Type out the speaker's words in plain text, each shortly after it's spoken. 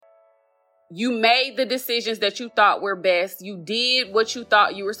You made the decisions that you thought were best. You did what you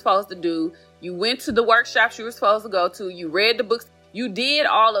thought you were supposed to do. You went to the workshops you were supposed to go to. You read the books. You did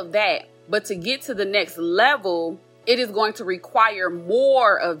all of that. But to get to the next level, it is going to require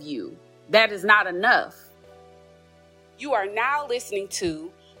more of you. That is not enough. You are now listening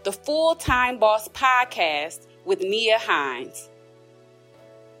to the Full-Time Boss Podcast with Nia Hines.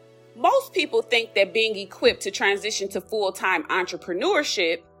 Most people think that being equipped to transition to full-time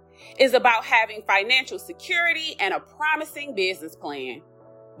entrepreneurship is about having financial security and a promising business plan.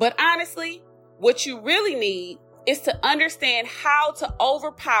 But honestly, what you really need is to understand how to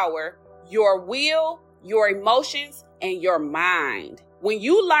overpower your will, your emotions, and your mind. When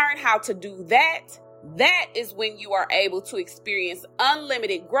you learn how to do that, that is when you are able to experience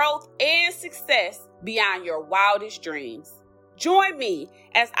unlimited growth and success beyond your wildest dreams. Join me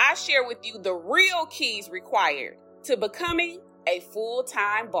as I share with you the real keys required to becoming a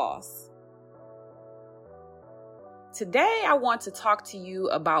full-time boss. Today, I want to talk to you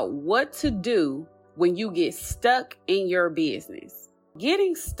about what to do when you get stuck in your business.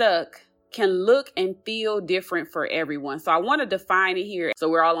 Getting stuck can look and feel different for everyone. So I want to define it here so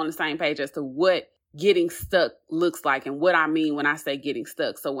we're all on the same page as to what getting stuck looks like and what I mean when I say getting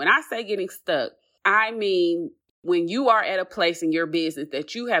stuck. So when I say getting stuck, I mean when you are at a place in your business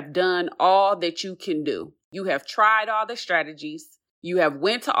that you have done all that you can do. You have tried all the strategies. You have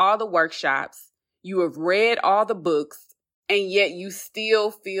went to all the workshops. You have read all the books, and yet you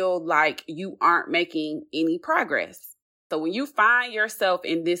still feel like you aren't making any progress. So when you find yourself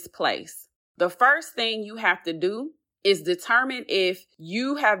in this place, the first thing you have to do is determine if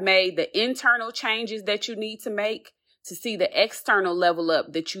you have made the internal changes that you need to make to see the external level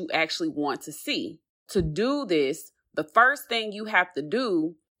up that you actually want to see. To do this, the first thing you have to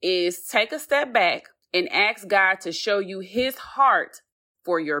do is take a step back and ask God to show you his heart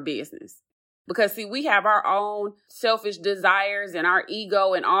for your business. Because see, we have our own selfish desires and our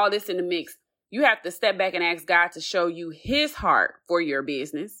ego and all this in the mix. You have to step back and ask God to show you his heart for your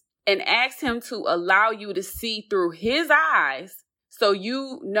business and ask him to allow you to see through his eyes so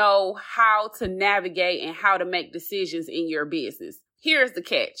you know how to navigate and how to make decisions in your business. Here's the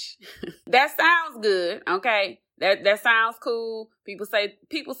catch. That sounds good, okay? That sounds cool. People say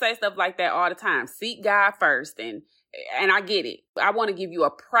stuff like that all the time. Seek God first, and I get it. I want to give you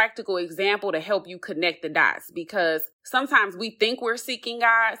a practical example to help you connect the dots, because sometimes we think we're seeking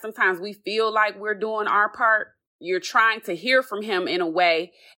God. Sometimes we feel like we're doing our part. You're trying to hear from him in a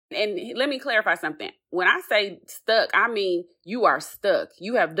way. And let me clarify something. When I say stuck, I mean you are stuck.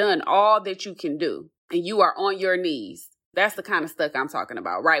 You have done all that you can do, and you are on your knees. That's the kind of stuck I'm talking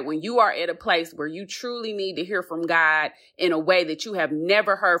about, right? When you are at a place where you truly need to hear from God in a way that you have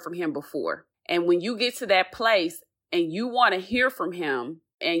never heard from him before. And when you get to that place and you want to hear from him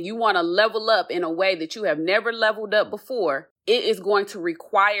and you want to level up in a way that you have never leveled up before, it is going to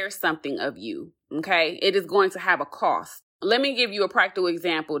require something of you, okay? It is going to have a cost. Let me give you a practical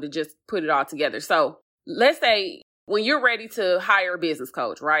example to just put it all together. So let's say when you're ready to hire a business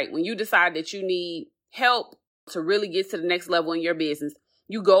coach, right? When you decide that you need help to really get to the next level in your business,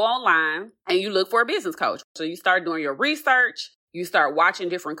 you go online and you look for a business coach. So you start doing your research, you start watching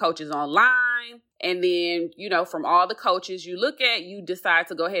different coaches online, and then, from all the coaches you look at, you decide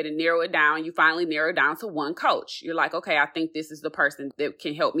to go ahead and narrow it down. You finally narrow it down to one coach. You're like, okay, I think this is the person that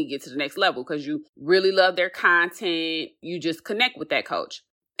can help me get to the next level, because you really love their content. You just connect with that coach.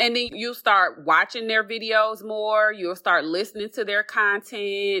 And then you'll start watching their videos more. You'll start listening to their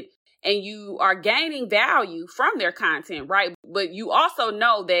content. And you are gaining value from their content, right? But you also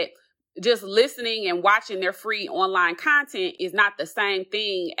know that just listening and watching their free online content is not the same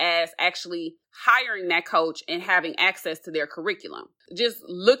thing as actually hiring that coach and having access to their curriculum. Just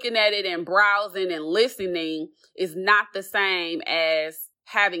looking at it and browsing and listening is not the same as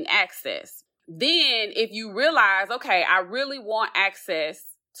having access. Then if you realize, okay, I really want access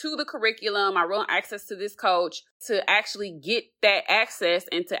to the curriculum, I want access to this coach, to actually get that access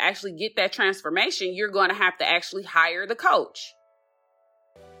and to actually get that transformation, you're going to have to actually hire the coach.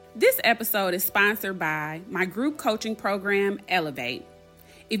 This episode is sponsored by my group coaching program, Elevate.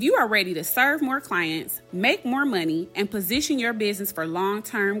 If you are ready to serve more clients, make more money, and position your business for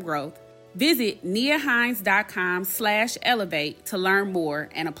long-term growth, visit niahines.com/elevate to learn more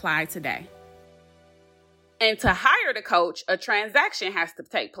and apply today. And to hire the coach, a transaction has to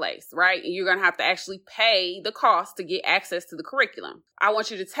take place, right? And you're going to have to actually pay the cost to get access to the curriculum. I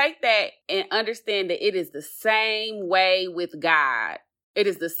want you to take that and understand that it is the same way with God. It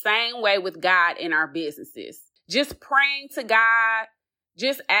is the same way with God in our businesses. Just praying to God,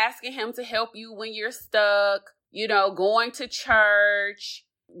 just asking him to help you when you're stuck, going to church,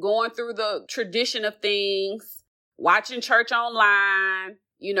 going through the tradition of things, watching church online,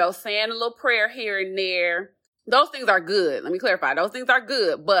 saying a little prayer here and there. Those things are good. Let me clarify. Those things are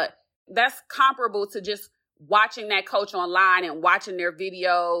good, but that's comparable to just watching that coach online and watching their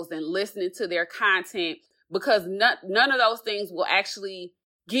videos and listening to their content, because none of those things will actually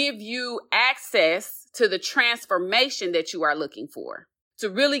give you access to the transformation that you are looking for. To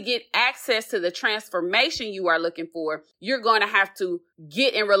really get access to the transformation you are looking for, you're going to have to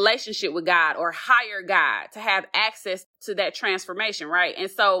get in relationship with God or hire God to have access to that transformation, right? And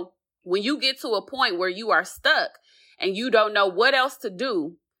so when you get to a point where you are stuck and you don't know what else to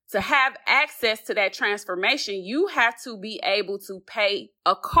do, to have access to that transformation, you have to be able to pay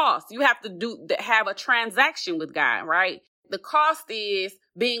a cost. You have to have a transaction with God, right? The cost is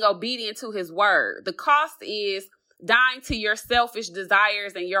being obedient to his word. The cost is dying to your selfish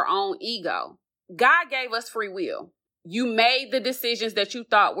desires and your own ego. God gave us free will. You made the decisions that you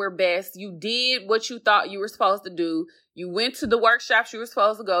thought were best. You did what you thought you were supposed to do. You went to the workshops you were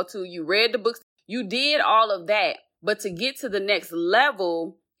supposed to go to. You read the books. You did all of that. But to get to the next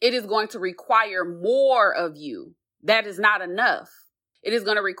level, it is going to require more of you. That is not enough. It is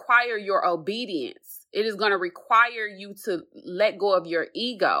going to require your obedience. It is going to require you to let go of your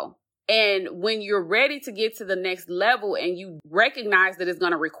ego. And when you're ready to get to the next level and you recognize that it's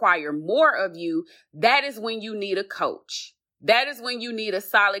going to require more of you, that is when you need a coach. That is when you need a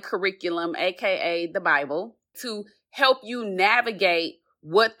solid curriculum, aka the Bible, to help you navigate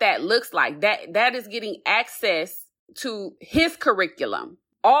what that looks like. That is getting access to his curriculum.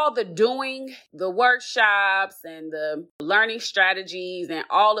 All the doing, the workshops and the learning strategies and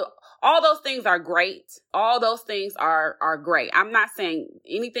all those things are great. All those things are great. I'm not saying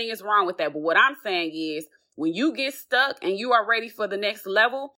anything is wrong with that. But what I'm saying is when you get stuck and you are ready for the next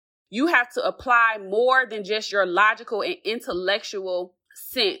level, you have to apply more than just your logical and intellectual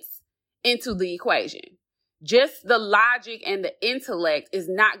sense into the equation. Just the logic and the intellect is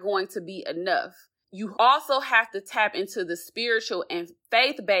not going to be enough. You also have to tap into the spiritual and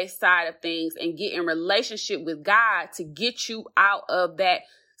faith-based side of things and get in relationship with God to get you out of that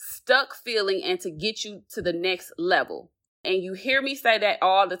stuck feeling and to get you to the next level. And you hear me say that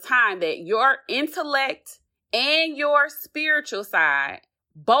all the time, that your intellect and your spiritual side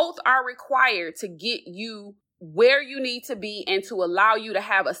both are required to get you where you need to be and to allow you to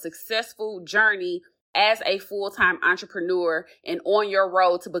have a successful journey as a full-time entrepreneur and on your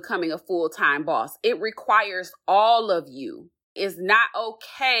road to becoming a full-time boss. It requires all of you. It's not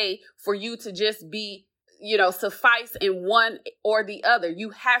okay for you to just be, suffice in one or the other.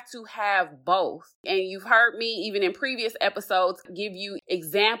 You have to have both. And you've heard me, even in previous episodes, give you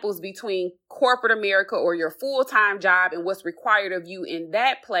examples between corporate America or your full-time job and what's required of you in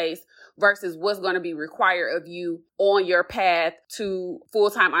that place versus what's going to be required of you on your path to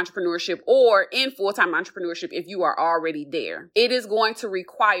full-time entrepreneurship or in full-time entrepreneurship if you are already there. It is going to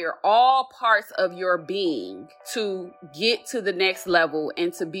require all parts of your being to get to the next level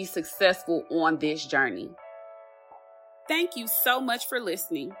and to be successful on this journey. Thank you so much for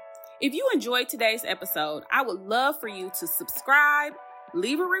listening. If you enjoyed today's episode, I would love for you to subscribe,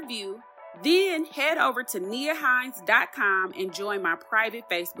 leave a review, then head over to niahines.com and join my private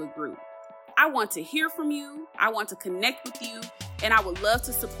Facebook group. I want to hear from you, I want to connect with you, and I would love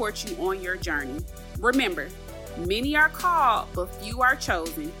to support you on your journey. Remember, many are called, but few are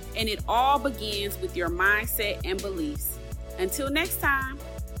chosen, and it all begins with your mindset and beliefs. Until next time.